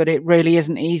easy, but it really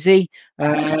isn't easy.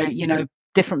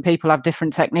 Different people have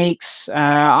different techniques.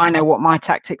 I know what my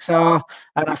tactics are,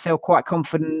 and I feel quite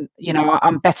confident.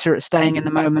 I'm better at staying in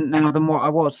the moment now than what I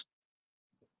was.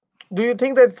 Do you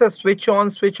think that's a switch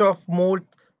on, switch off mode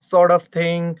sort of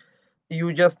thing?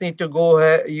 You just need to go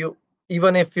ahead. You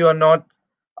even if you are not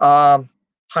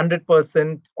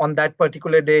 100% on that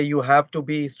particular day, you have to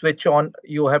be switch on.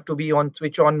 You have to be on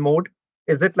switch on mode.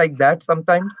 Is it like that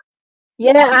sometimes?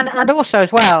 Yeah, and also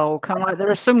as well, kind of like there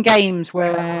are some games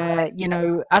where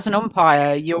as an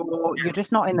umpire, you're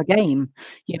just not in the game.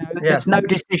 Yeah. There's no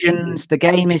decisions. The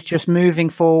game is just moving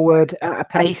forward at a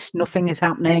pace. Nothing is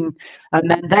happening,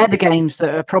 and then they're the games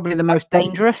that are probably the most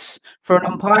dangerous for an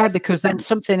umpire, because then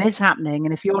something is happening,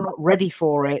 and if you're not ready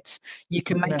for it, you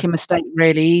can make Yeah. a mistake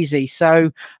really easy. So,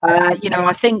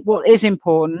 I think what is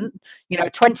important,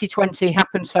 2020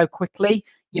 happened so quickly.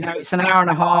 It's an hour and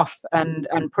a half, and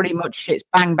pretty much it's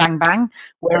bang, bang, bang.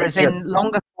 Whereas Yes. in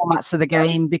longer formats of the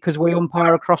game, because we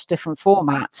umpire across different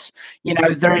formats,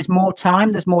 there is more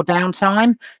time, there's more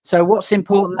downtime. So what's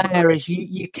important there is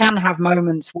you can have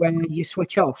moments where you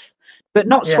switch off, but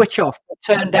not Yeah. switch off, but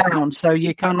turn down. So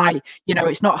you can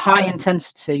it's not high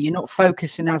intensity. You're not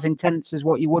focusing as intense as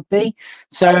what you would be.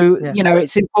 So, Yeah.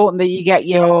 it's important that you get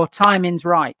your timings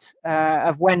right,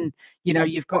 of when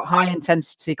you've got high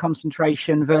intensity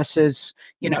concentration versus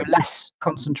less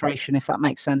concentration, if that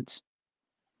makes sense.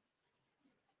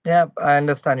 Yeah. I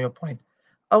understand your point.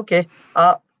 Okay.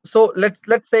 So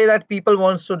let's say that people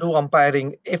wants to do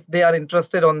umpiring if they are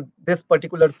interested on this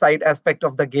particular side aspect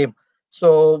of the game.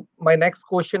 So my next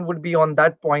question would be on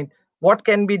that point. What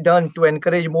can be done to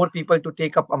encourage more people to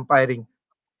take up umpiring?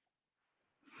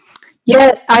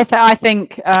 Yeah, I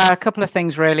think a couple of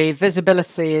things really.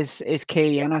 Visibility is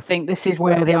key, and I think this is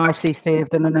where the ICC have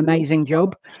done an amazing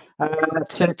job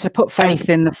to put faith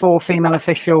in the 4 female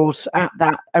officials at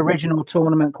that original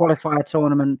tournament, qualifier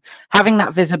tournament. Having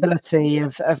that visibility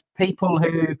of people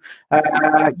who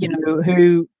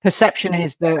who perception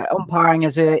is that umpiring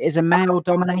is a male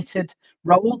dominated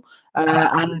role.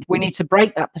 And we need to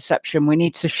break that perception. We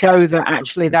need to show that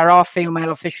actually there are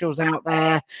female officials out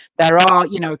there. There are,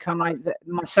 kind of like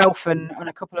myself and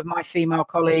a couple of my female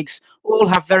colleagues all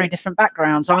have very different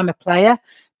backgrounds. I'm a player,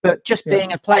 but just Yeah.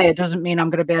 being a player doesn't mean I'm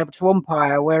going to be able to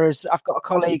umpire. Whereas I've got a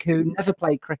colleague who never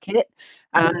played cricket,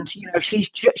 and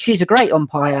she's a great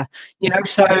umpire.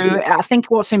 So I think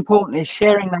what's important is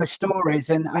sharing those stories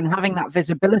and having that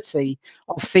visibility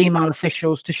of female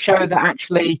officials to show that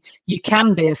actually you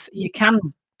can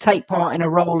take part in a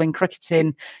role in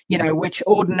cricketing, which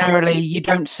ordinarily you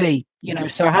don't see.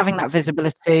 So having that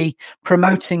visibility,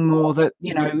 promoting more that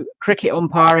cricket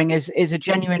umpiring is a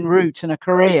genuine route and a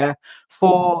career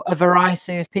for a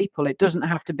variety of people. It doesn't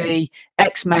have to be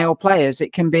ex-male players.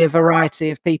 It can be a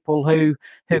variety of people who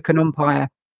can umpire.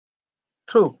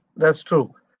 True, that's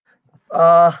true.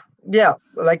 Yeah,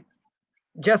 like,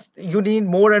 just you need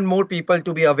more and more people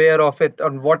to be aware of it,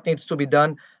 on what needs to be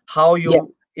done, how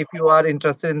you, if you are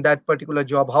interested in that particular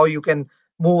job, how you can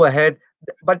move ahead.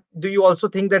 But do you also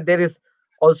think that there is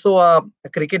also a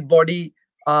cricket body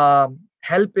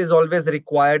help is always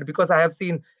required? Because I have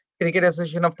seen Cricket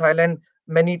Association of Thailand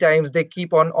many times, they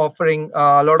keep on offering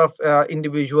a lot of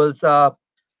individuals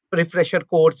refresher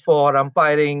course for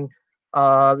umpiring,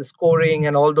 scoring,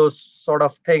 and all those sort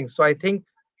of things. So I think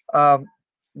um,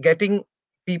 getting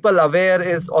people aware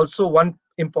is also one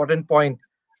important point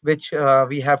which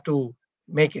we have to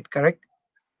make it correct.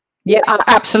 Yeah, I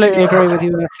absolutely agree with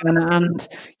you, Redfern. And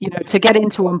to get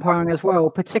into umpiring as well,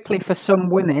 particularly for some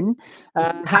women,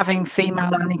 having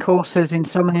female-only courses in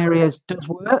some areas does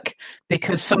work,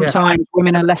 because sometimes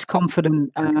women are less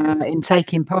confident in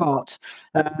taking part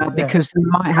because they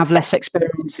might have less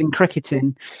experience in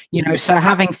cricketing. So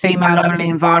having female-only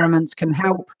environments can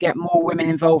help get more women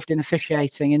involved in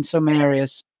officiating in some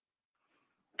areas.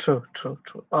 True.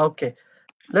 Okay.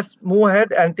 Let's move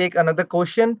ahead and take another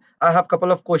question. I have a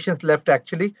couple of questions left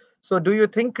actually. So, do you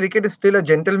think cricket is still a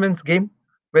gentleman's game?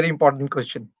 Very important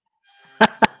question.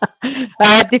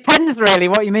 Depends really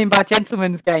what you mean by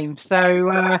gentleman's game.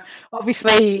 So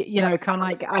obviously, kind of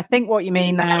like, I think what you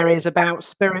mean there is about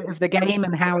spirit of the game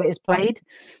and how it is played.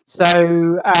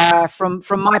 So from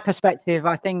my perspective,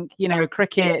 I think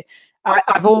cricket.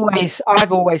 I've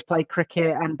always played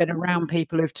cricket and been around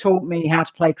people who've taught me how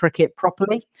to play cricket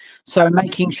properly. So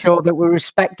making sure that we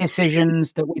respect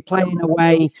decisions, that we play in a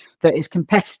way that is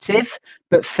competitive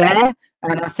but fair.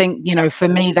 And I think, for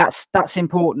me, that's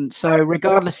important. So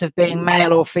regardless of being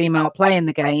male or female playing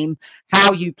the game,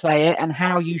 how you play it and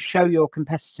how you show your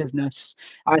competitiveness,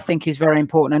 I think is very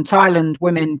important. And Thailand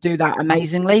women do that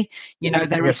amazingly.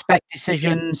 They respect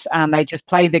decisions and they just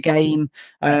play the game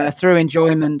through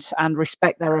enjoyment and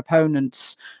respect their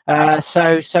opponents.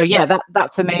 So yeah,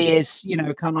 that for me is,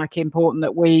 kind of like important,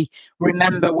 that we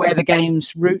remember where the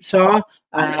game's roots are.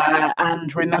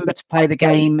 And remember to play the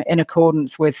game in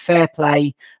accordance with fair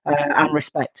play and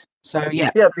respect. So yeah,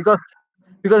 because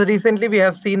recently we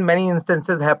have seen many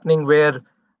instances happening where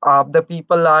the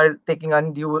people are taking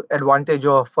undue advantage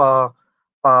of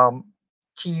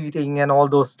cheating and all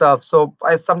those stuff. So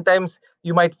sometimes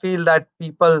you might feel that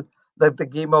the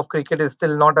game of cricket is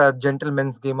still not a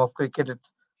gentleman's game of cricket.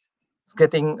 It's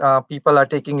getting people are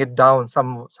taking it down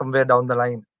somewhere down the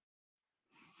line.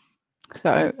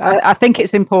 So I think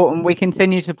it's important we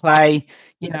continue to play,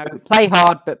 play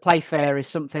hard, but play fair is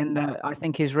something that I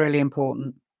think is really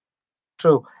important.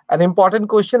 True. An important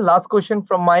question, last question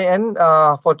from my end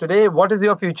for today. What is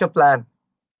your future plan?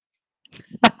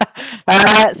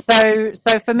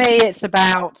 So for me, it's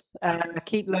about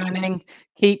keep learning,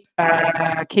 keep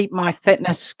my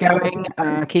fitness going,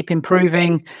 keep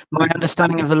improving my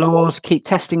understanding of the laws, keep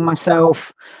testing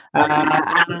myself,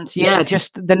 and yeah,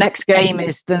 just the next game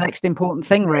is the next important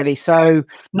thing, really. So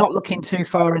not looking too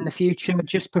far in the future,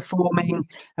 just performing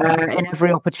in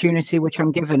every opportunity which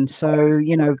I'm given. So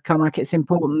kind of like, it's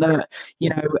important that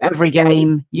every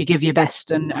game you give your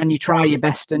best and you try your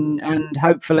best, and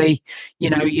hopefully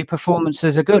your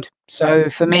performances are good. So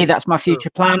for me, that's my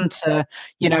future plan, to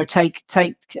take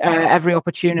every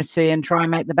opportunity and try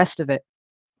and make the best of it.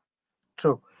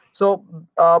 True. So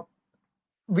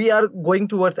we are going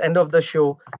towards end of the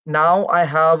show now. I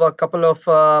have a couple of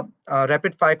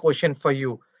rapid fire questions for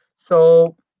you.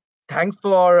 So thanks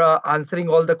for answering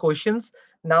all the questions.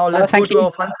 Now let's go to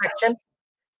our fun section,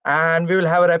 and we will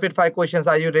have a rapid fire questions.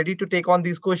 Are you ready to take on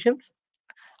these questions?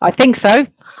 I think so.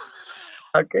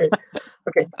 Okay.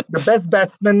 The best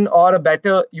batsman or a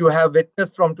batter you have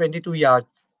witnessed from 22 yards?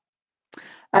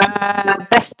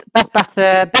 Best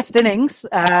batter, best innings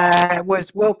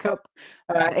was World Cup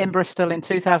in Bristol in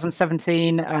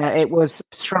 2017. It was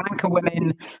Sri Lanka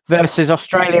women versus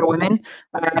Australia women.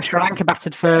 Sri Lanka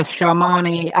batted first.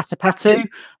 𝒖𝒆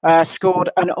𝒔𝒏 scored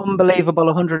an unbelievable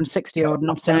 160 odd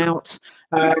not out.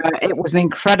 It was an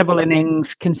incredible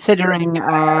innings, considering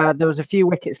there was a few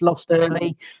wickets lost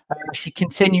early. She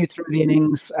continued through the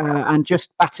innings and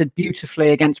just batted beautifully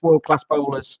against world-class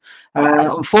bowlers.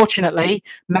 Unfortunately,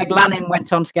 Meg Lanning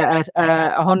went on to get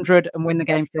 100 and win the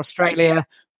game for Australia,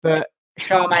 but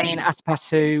𝒖𝒆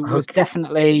𝒔𝒏 was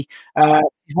definitely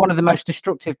one of the most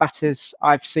destructive batters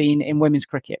I've seen in women's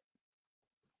cricket.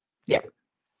 Yeah.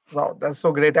 Wow, that's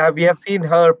so great. We have seen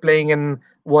her playing in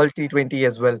World T20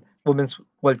 as well, Women's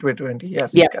World 2020.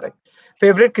 Yes, Yep, correct.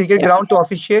 Favorite cricket yep. ground to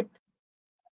officiate?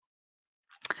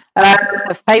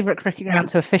 Favourite cricket ground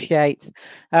to officiate?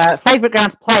 Favourite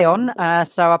ground to play on?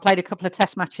 So I played a couple of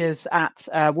test matches at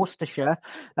Worcestershire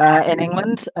in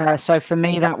England. So for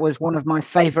me, that was one of my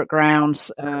favourite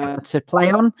grounds to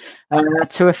play on.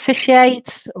 To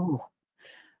officiate, ooh,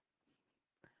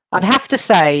 I'd have to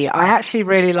say I actually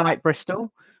really like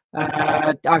Bristol.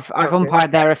 I've Okay,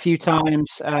 umpired there a few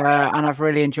times and I've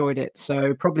really enjoyed it.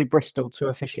 So probably Bristol to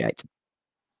officiate.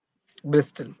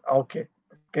 Bristol. Okay,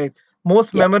 great.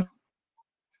 Most Yeah.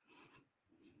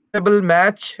 memorable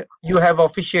match you have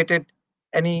officiated?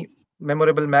 Any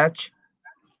memorable match?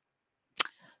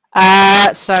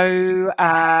 A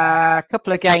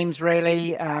couple of games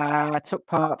really. Took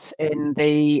part in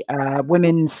the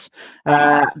women's,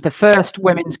 the first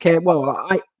women's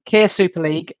Care Super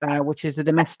League, which is the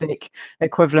domestic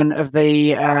equivalent of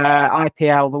the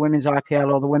IPL, the women's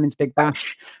IPL or the women's Big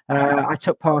Bash. I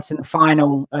took part in the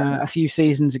final a few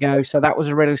seasons ago, so that was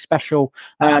a really special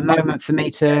moment for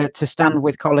me to stand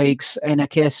with colleagues in a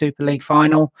Care Super League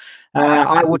final.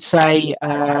 I would say,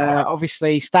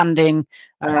 obviously, standing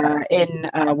in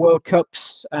World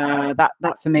Cups,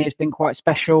 that for me has been quite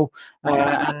special,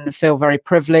 and I feel very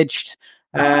privileged.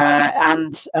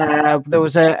 And there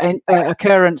was a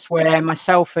occurrence where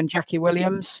myself and Jackie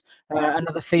Williams,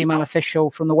 another female official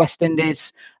from the West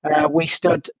Indies, we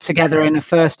stood together in the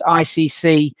first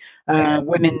ICC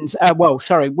women's.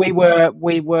 We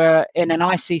were in an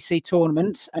ICC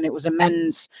tournament, and it was a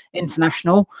men's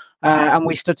international. And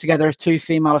we stood together as two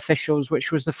female officials,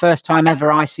 which was the first time ever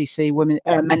ICC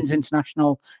men's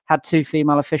international had two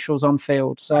female officials on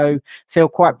field. So feel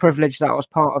quite privileged that I was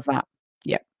part of that.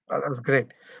 Yeah. That's great.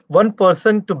 One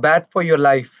person to bat for your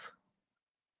life.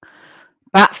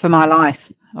 Bat for my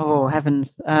life. Oh,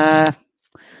 heavens.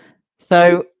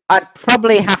 So I'd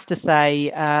probably have to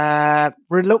say,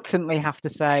 reluctantly have to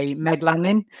say, Meg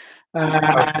Lanning.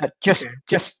 Just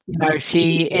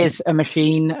she is a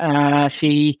machine.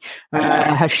 She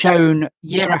has shown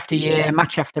year after year,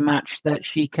 match after match, that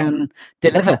she can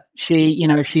deliver.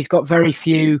 She's got very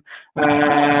few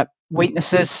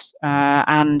weaknesses,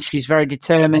 and she's very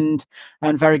determined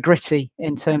and very gritty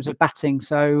in terms of batting.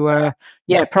 So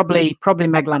probably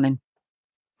Meg Lanning.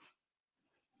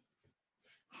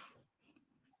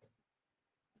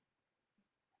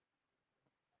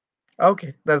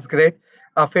 Okay, that's great.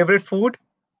 Favorite food?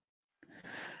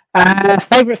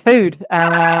 Favorite food?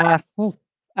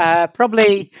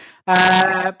 Probably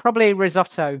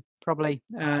risotto. Probably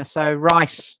so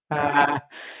rice.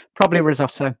 Probably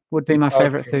risotto would be my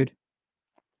favorite Okay, food.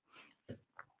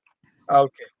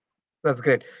 okay, that's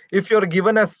great. If you're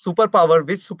given a superpower,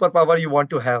 which superpower you want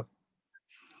to have?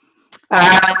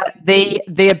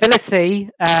 The ability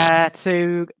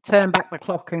to turn back the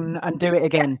clock and do it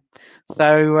again.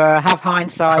 So have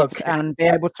hindsight Okay, and be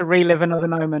able to relive another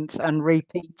moment and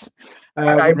repeat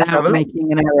time without travel.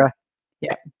 making an error.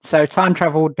 Yeah. So time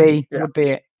travel would be Yeah.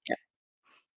 it. Yeah.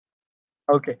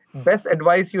 Okay. Best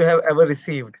advice you have ever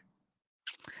received?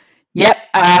 Yep.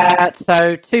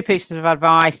 So two pieces of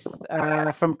advice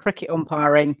from cricket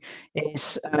umpiring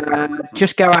is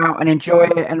just go out and enjoy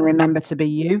it and remember to be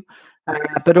you,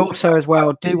 but also as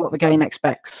well do what the game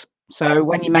expects. So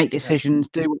when you make decisions,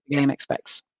 do what the game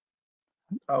expects.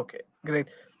 Okay, great.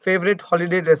 Favorite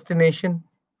holiday destination?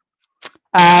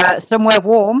 Somewhere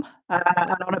warm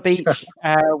and on a beach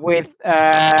with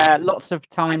lots of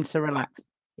time to relax.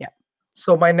 Yeah.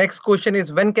 So my next question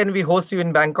is, when can we host you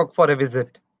in Bangkok for a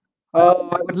visit? Oh,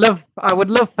 I would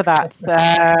love for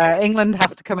that. England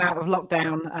has to come out of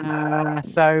lockdown,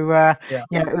 Yeah.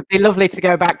 it would be lovely to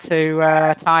go back to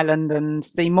Thailand and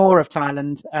see more of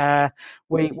Thailand.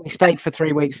 We stayed for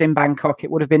 3 weeks in Bangkok.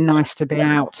 It would have been nice to be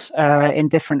out in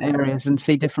different areas and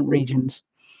see different regions.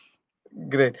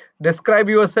 Great. Describe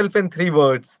yourself in 3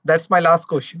 words. That's my last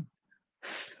question.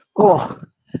 Oh,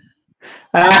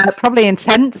 probably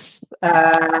intense,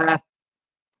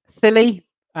 silly,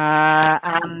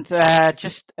 and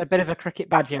just a bit of a cricket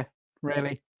badger,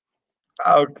 really.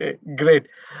 Okay, great.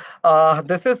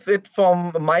 This is it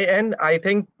from my end. I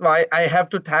think I have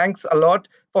to thanks a lot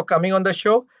for coming on the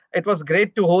show. It was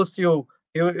great to host you.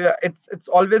 It's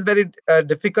always very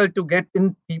difficult to get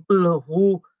in people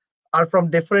who are from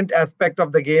different aspect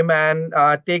of the game and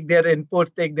take their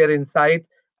inputs, take their insights,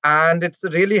 and it's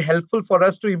really helpful for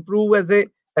us to improve as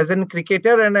a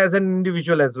cricketer and as an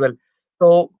individual as well.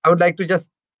 So I would like to just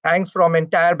thanks from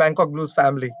entire Bangkok Blues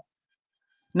family.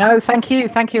 No, thank you,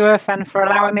 Irfan, for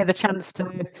allowing me the chance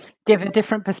to give a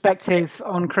different perspective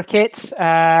on cricket.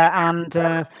 And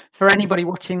for anybody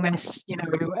watching this,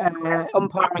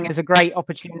 umpiring is a great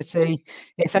opportunity.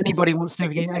 If anybody wants to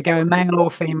go, male or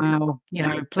female,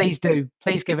 please do.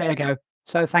 Please give it a go.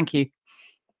 So thank you.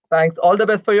 Thanks. All the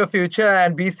best for your future,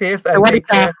 and be safe and take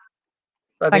care.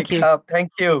 Thank you.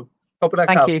 Thank you.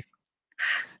 Thank you.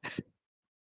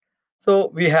 So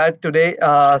we had today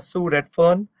Sue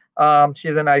Redfern.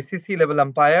 She's an ICC level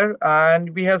umpire,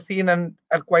 and we have seen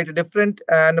quite a different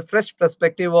and fresh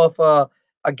perspective of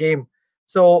a game.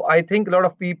 So I think a lot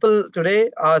of people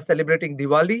today are celebrating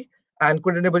Diwali and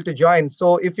couldn't able to join.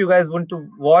 So if you guys want to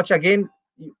watch again,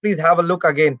 please have a look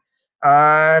again.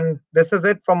 And this is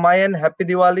it from my end. Happy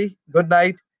Diwali. Good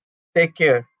night. Take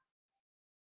care.